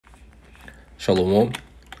Shalom.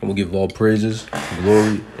 And we'll give all praises,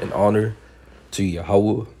 glory, and honor to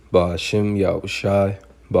Yahweh, Ba'ashem, Yahushai,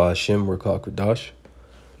 Ba'ashem, Rakak Kadash.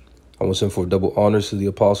 I want to send for double honors to the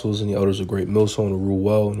apostles and the elders of Great Millstone who rule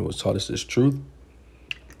well and who has taught us this truth.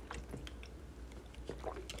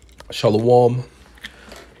 Shalom,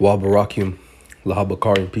 Wa Barakim,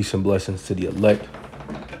 Lahabakarim, peace and blessings to the elect.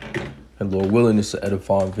 And Lord willing, it's an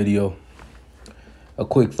edifying video. A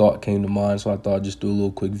quick thought came to mind, so I thought I'd just do a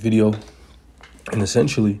little quick video. And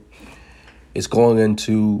essentially, it's going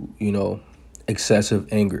into,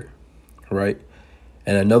 excessive anger, right?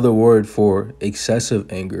 And another word for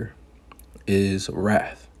excessive anger is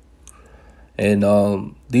wrath. And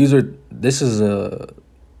this is a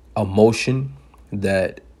emotion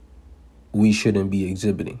that we shouldn't be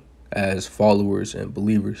exhibiting as followers and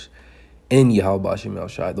believers in Yahweh Shem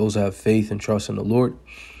Shai. Those who have faith and trust in the Lord,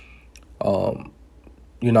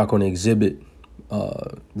 you're not going to exhibit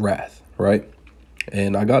wrath, right?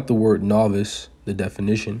 And I got the word novice, the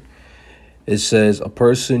definition. It says a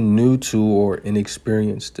person new to or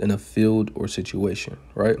inexperienced in a field or situation,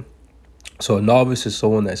 right? So a novice is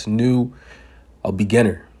someone that's new, a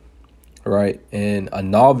beginner, right? And a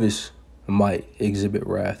novice might exhibit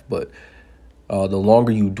wrath, but the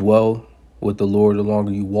longer you dwell with the Lord, the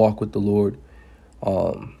longer you walk with the Lord,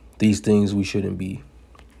 these things we shouldn't be,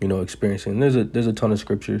 experiencing. And there's a ton of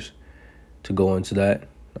scriptures to go into that.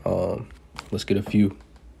 Let's get a few.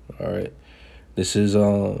 All right. This is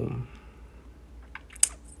we're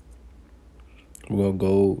gonna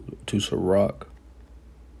go to Sirach.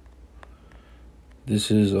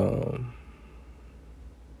 This is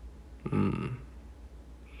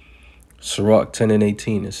Sirach 10 and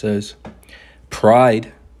 18. It says,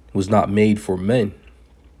 pride was not made for men,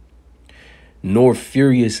 nor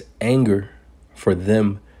furious anger for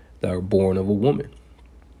them that are born of a woman.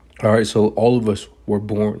 All right, so all of us were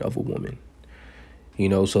born of a woman,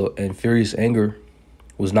 and furious anger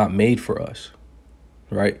was not made for us,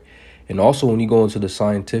 right? And also when you go into the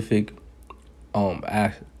scientific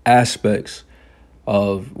aspects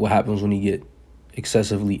of what happens when you get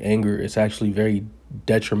excessively angry, it's actually very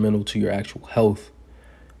detrimental to your actual health.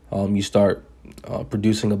 You start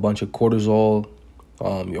producing a bunch of cortisol,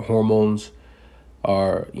 your hormones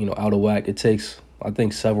are, out of whack. It takes, I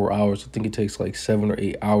think, several hours. I think it takes like 7 or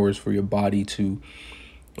 8 hours for your body to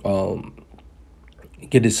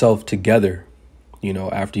get itself together,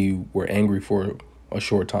 after you were angry for a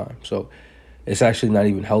short time. So it's actually not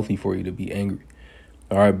even healthy for you to be angry.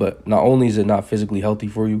 All right. But not only is it not physically healthy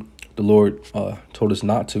for you, the Lord told us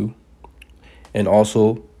not to. And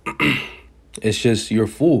also, it's just you're a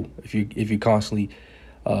fool if you're constantly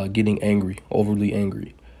getting angry, overly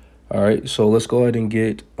angry. All right, so let's go ahead and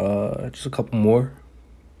get just a couple more.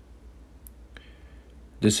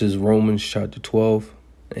 This is Romans chapter 12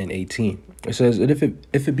 and 18. It says, and if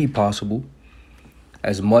it be possible,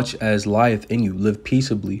 as much as lieth in you, live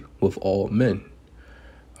peaceably with all men.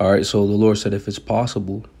 All right, so the Lord said, if it's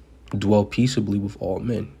possible, dwell peaceably with all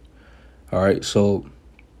men. All right, so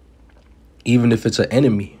even if it's an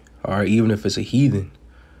enemy, all right, even if it's a heathen,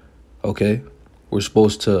 okay, we're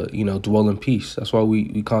supposed to, dwell in peace. That's why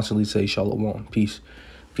we constantly say shalom, peace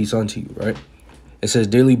unto you, right? It says,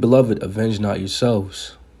 dearly beloved, avenge not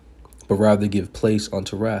yourselves, but rather give place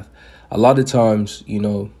unto wrath. A lot of times,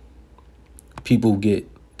 people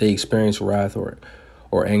they experience wrath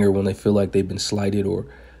or anger when they feel like they've been slighted or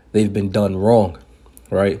they've been done wrong,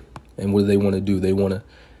 right? And what do they want to do? They want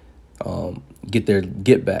to get their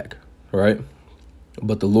get back, right?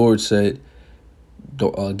 But the Lord said,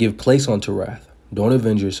 don't give place unto wrath. Don't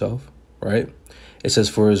avenge yourself, right? It says,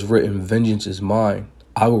 for it is written, vengeance is mine,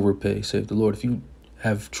 I will repay, saith the Lord. If you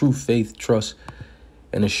have true faith, trust,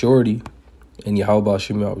 and a surety in Yahweh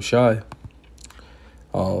Shem Yahushai,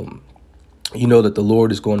 you know that the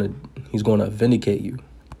Lord is he's going to vindicate you.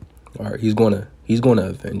 All right, he's going to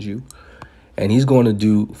avenge you, and he's going to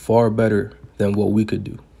do far better than what we could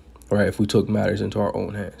do, right? If we took matters into our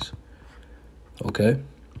own hands. Okay.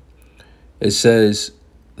 It says,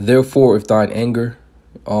 therefore, if thine anger,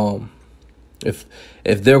 if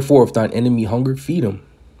thine enemy hunger, feed him.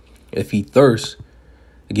 If he thirst,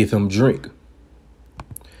 give him drink.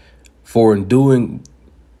 For in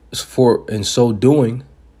so doing,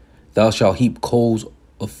 thou shalt heap coals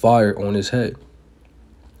of fire on his head.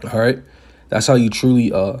 All right, that's how you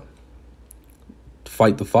truly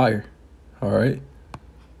fight the fire. All right,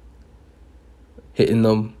 hitting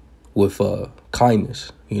them with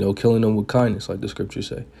kindness, killing them with kindness, like the scriptures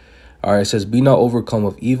say. All right, it says, be not overcome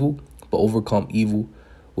of evil, but overcome evil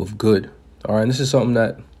with good. All right, and this is something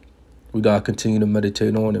that we got to continue to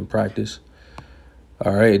meditate on and practice.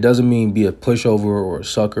 All right, it doesn't mean be a pushover or a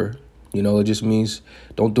sucker. You know, it just means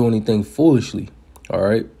don't do anything foolishly. All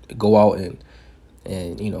right. Go out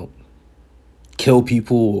and, you know, kill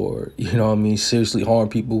people or, you know what I mean, seriously harm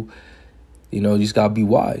people. You know, you just got to be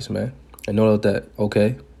wise, man. And know that,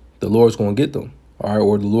 okay, the Lord's going to get them. All right.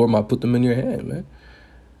 Or the Lord might put them in your hand, man.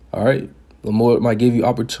 All right. The Lord might give you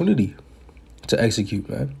opportunity to execute,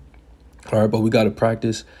 man. All right. But we got to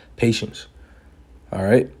practice patience. All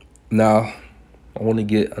right. Now, I want to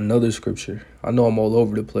get another scripture. I know I'm all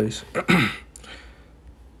over the place.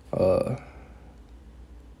 I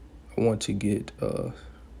want to get,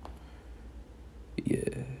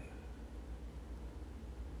 yeah.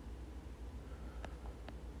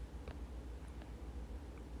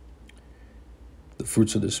 The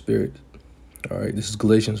fruits of the Spirit. All right. This is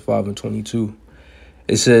Galatians 5:22.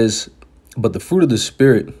 It says, but the fruit of the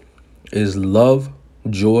Spirit is love,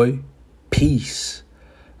 joy, peace,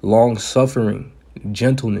 long-suffering,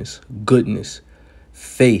 gentleness, goodness,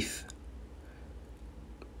 faith,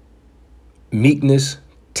 meekness,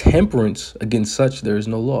 temperance. Against such there is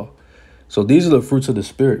no law. So these are the fruits of the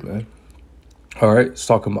Spirit, man. All right. It's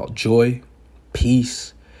talking about joy,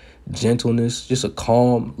 peace, gentleness, just a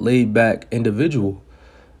calm, laid back individual.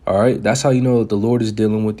 All right. That's how you know that the Lord is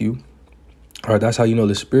dealing with you. All right. That's how you know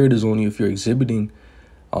the Spirit is on you if you're exhibiting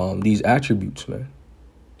these attributes, man.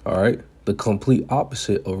 All right. The complete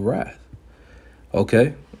opposite of wrath.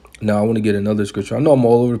 Okay. Now I want to get another scripture. I know I'm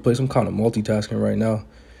all over the place. I'm kind of multitasking right now,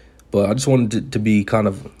 but I just wanted it to be kind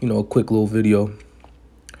of, you know, a quick little video.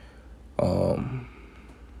 All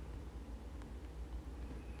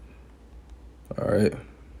right.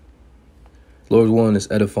 Lord's willing is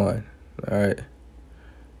edifying. All right.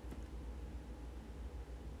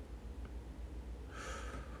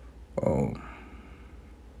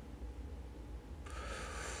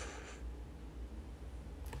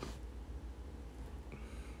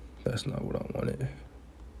 That's not what I wanted.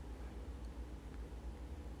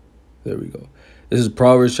 There we go. This is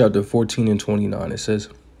Proverbs chapter 14:29. It says,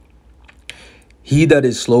 he that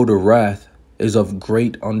is slow to wrath is of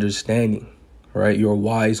great understanding. Right? You're a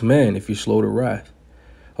wise man if you're slow to wrath.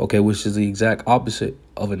 Okay, which is the exact opposite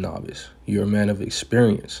of a novice. You're a man of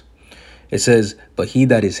experience. It says, but he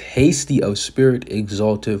that is hasty of spirit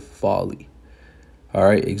exalteth folly. All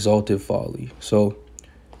right, exalteth folly. So,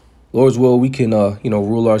 Lord's will, we can, you know,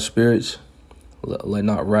 rule our spirits. Let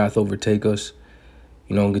not wrath overtake us.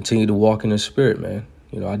 You know, and continue to walk in the Spirit, man.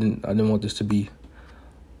 You know, I didn't want this to be,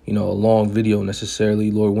 you know, a long video necessarily.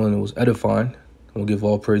 Lord willing, it was edifying. We'll give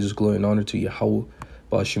all praises, glory, and honor to Yahweh,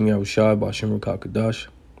 Ba'ashem Yahushai, Ba'ashem Rakakadash.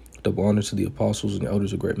 Double honor to the apostles and the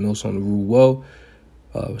elders of Great Millstone to rule well.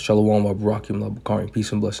 Shalom, Barakim, Labakarim.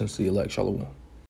 Peace and blessings to the elect. Shalom.